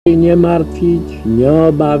Nie martwić, nie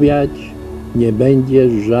obawiać, nie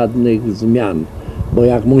będzie żadnych zmian, bo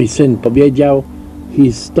jak mój syn powiedział,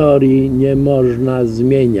 historii nie można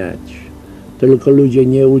zmieniać, tylko ludzie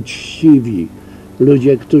nieuczciwi,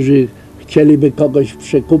 ludzie, którzy chcieliby kogoś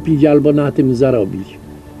przekupić albo na tym zarobić.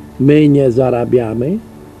 My nie zarabiamy,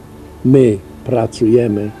 my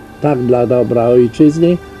pracujemy tak dla dobra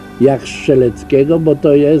ojczyzny, jak Strzeleckiego, bo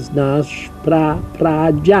to jest nasz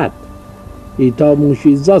pradziad. I to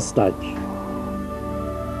musi zostać.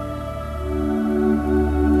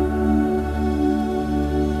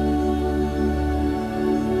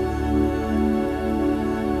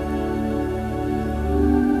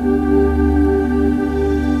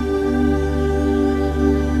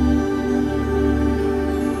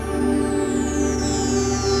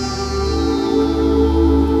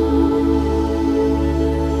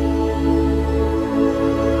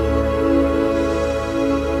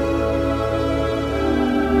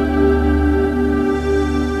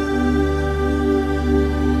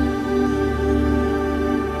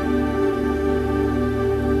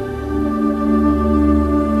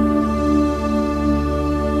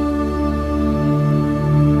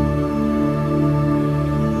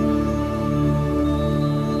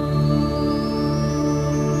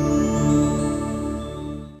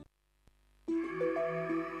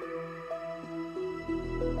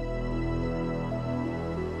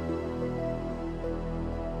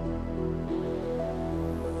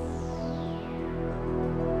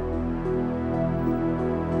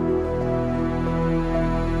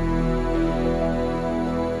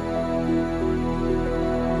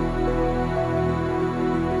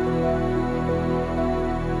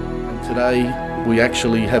 Today we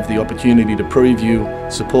actually have the opportunity to preview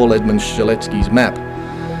Sir Paweł Edmund Strzelecki's map.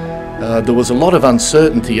 There was a lot of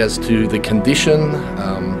uncertainty as to the condition,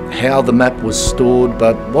 how the map was stored,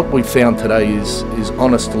 but what we found today is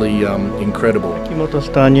honestly incredible. W takim oto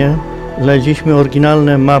stanie znaleźliśmy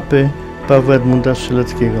oryginalne mapy Pawła Edmunda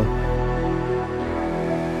Strzeleckiego.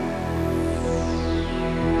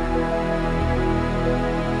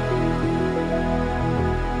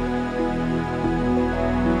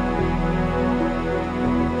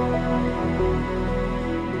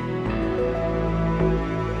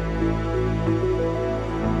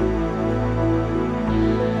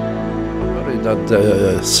 That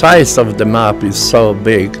the size of the map is so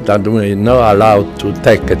big that we're not allowed to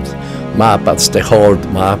take it map as the whole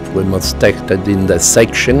map. We must take it in the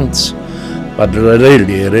sections, but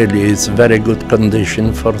really it's very good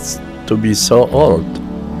condition for to be so old.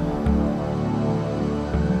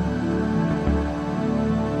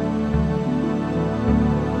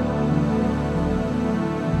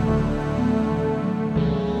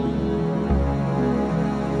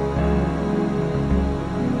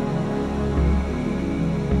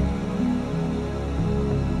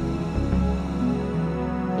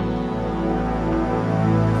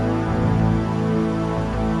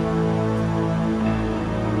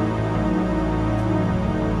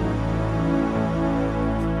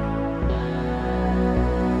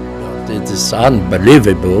 It is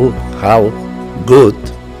unbelievable how good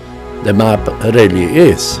the map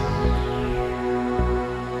really is.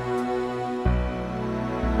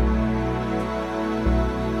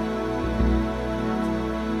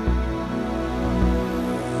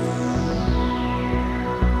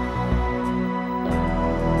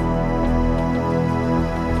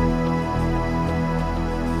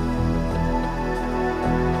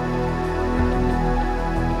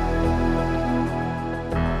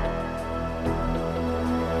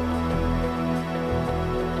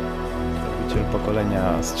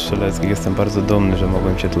 Pokolenia Strzeleckich. Jestem bardzo dumny, że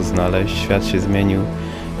mogłem się tu znaleźć. Świat się zmienił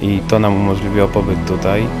i to nam umożliwiło pobyt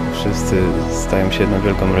tutaj. Wszyscy stają się jedną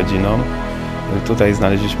wielką rodziną. Tutaj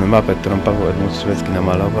znaleźliśmy mapę, którą Paweł Edmund Strzelecki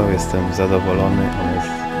namalował. Jestem zadowolony. Ona jest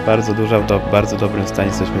bardzo duża, w bardzo dobrym stanie.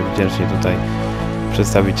 Jesteśmy wdzięczni tutaj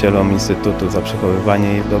przedstawicielom Instytutu za przechowywanie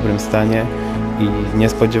jej w dobrym stanie i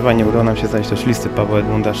niespodziewanie udało nam się znaleźć też listy Pawła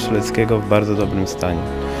Edmunda Strzeleckiego w bardzo dobrym stanie.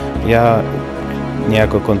 Ja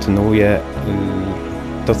niejako kontynuuję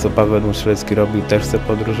to, co Paweł Edmund Strzelecki robił, też chcę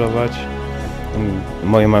podróżować.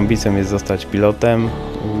 Moją ambicją jest zostać pilotem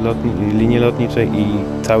linii lotniczej i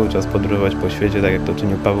cały czas podróżować po świecie, tak jak to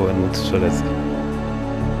czynił Paweł Edmund Strzelecki.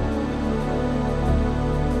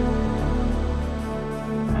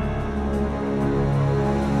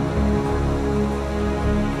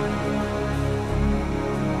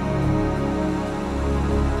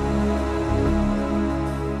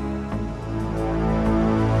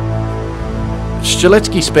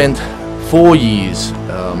 Strzelecki spent 4 years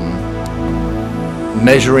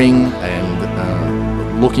measuring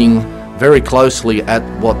and looking very closely at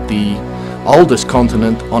what the oldest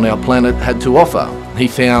continent on our planet had to offer. He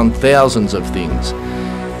found thousands of things.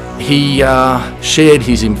 He shared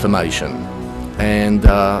his information, and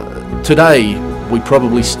today we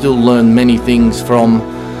probably still learn many things from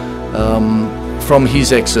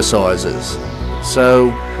his exercises.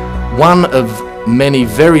 So one of many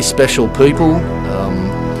very special people,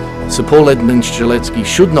 Sir Paul Edmund Strzelecki,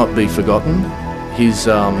 should not be forgotten. His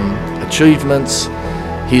achievements,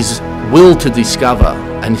 his will to discover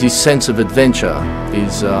and his sense of adventure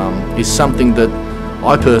is something that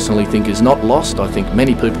I personally think is not lost. I think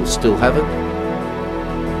many people still have it.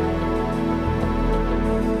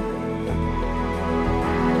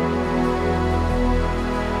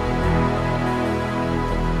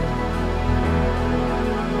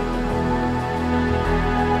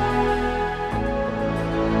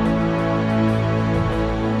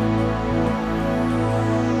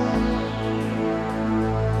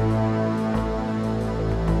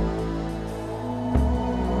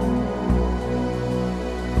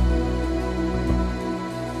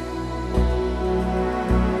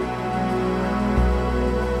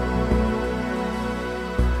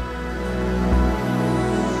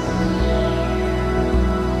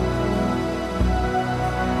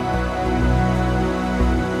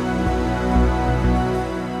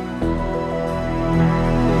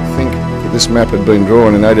 This map had been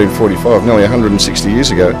drawn in 1845, nearly 160 years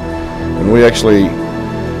ago, and we actually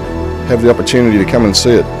have the opportunity to come and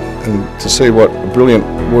see it and to see what a brilliant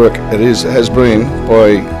work it has been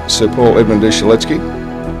by Sir Paul Edmund Strzelecki.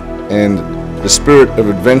 And the spirit of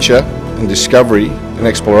adventure and discovery and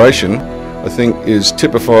exploration, I think, is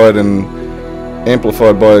typified and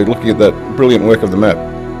amplified by looking at that brilliant work of the map.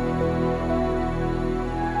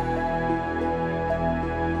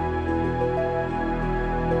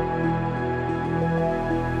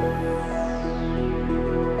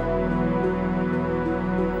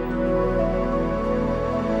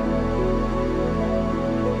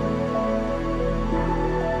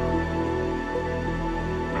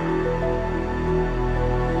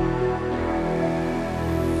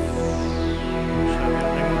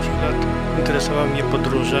 Interesowały mnie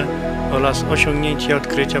podróże oraz osiągnięcia i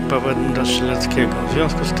odkrycia Pawła Edmunda Strzeleckiego. W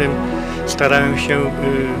związku z tym starałem się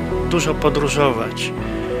dużo podróżować.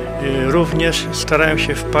 Również starałem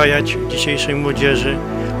się wpajać dzisiejszej młodzieży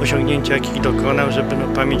osiągnięcia, jakich dokonał, żeby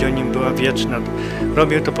pamięć o nim była wieczna.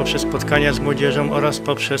 Robię to poprzez spotkania z młodzieżą oraz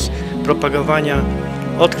poprzez propagowanie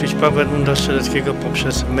odkryć Pawła Edmunda Strzeleckiego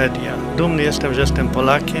poprzez media. Dumny jestem, że jestem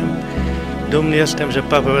Polakiem. Dumny jestem, że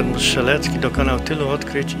Paweł Edmund Strzelecki dokonał tylu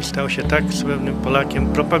odkryć i stał się tak sławnym Polakiem,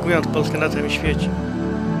 propagując Polskę na całym świecie.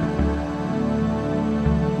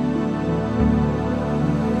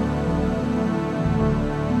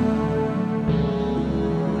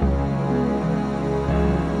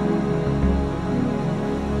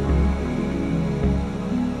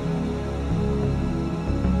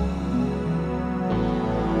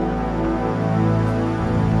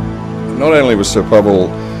 Not only was Sir Paweł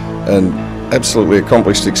an absolutely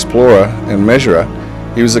accomplished explorer and measurer,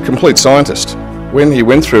 he was a complete scientist. When he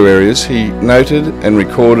went through areas, he noted and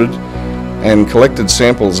recorded and collected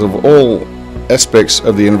samples of all aspects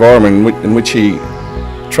of the environment in which he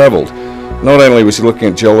travelled. Not only was he looking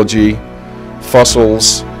at geology,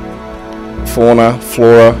 fossils, fauna,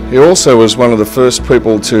 flora, he also was one of the first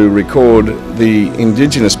people to record the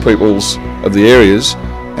indigenous peoples of the areas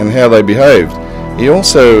and how they behaved. He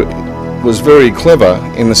also was very clever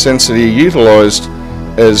in the sense that he utilised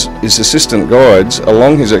as his assistant guides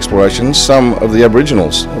along his explorations some of the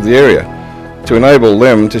Aboriginals of the area to enable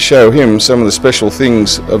them to show him some of the special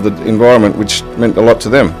things of the environment which meant a lot to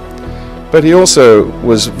them. But he also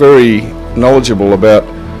was very knowledgeable about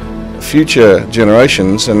future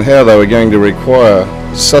generations and how they were going to require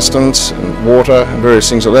sustenance and water and various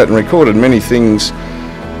things like that, and recorded many things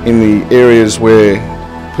in the areas where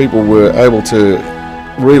people were able to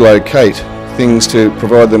relocate things to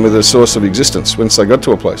provide them with a source of existence once they got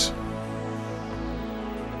to a place.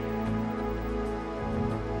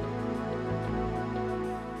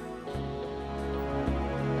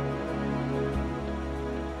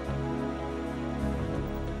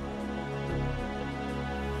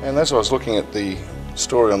 And as I was looking at the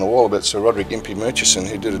story on the wall about Sir Roderick Impey Murchison,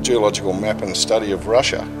 who did a geological map and study of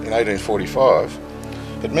Russia in 1845,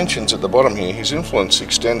 it mentions at the bottom here his influence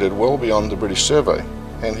extended well beyond the British survey,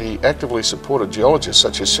 and he actively supported geologists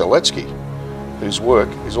such as Strzelecki, whose work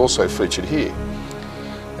is also featured here.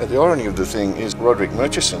 Now, the irony of the thing is Roderick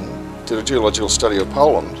Murchison did a geological study of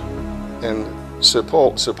Poland, and Sir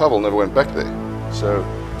Paweł never went back there. So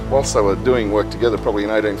whilst they were doing work together probably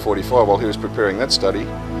in 1845 while he was preparing that study,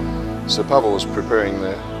 Sir Paweł was preparing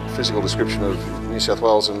the physical description of New South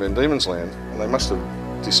Wales and Van Diemen's Land, and they must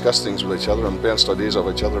have discussed things with each other and bounced ideas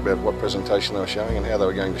off each other about what presentation they were showing and how they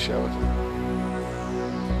were going to show it.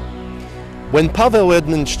 When Paweł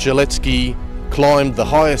Edmund Strzelecki climbed the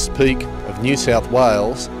highest peak of New South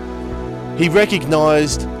Wales, he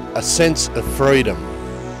recognised a sense of freedom.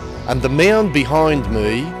 And the mound behind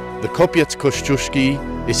me, the Kopiec Kościuszki,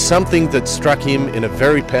 is something that struck him in a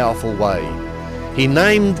very powerful way. He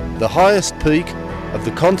named the highest peak of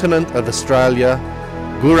the continent of Australia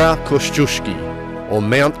Góra Kościuszki, or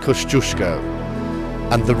Mount Kościuszko.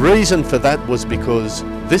 And the reason for that was because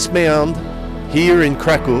this mound here in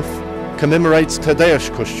Kraków commemorates Tadeusz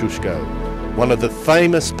Kościuszko, one of the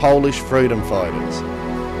famous Polish freedom fighters.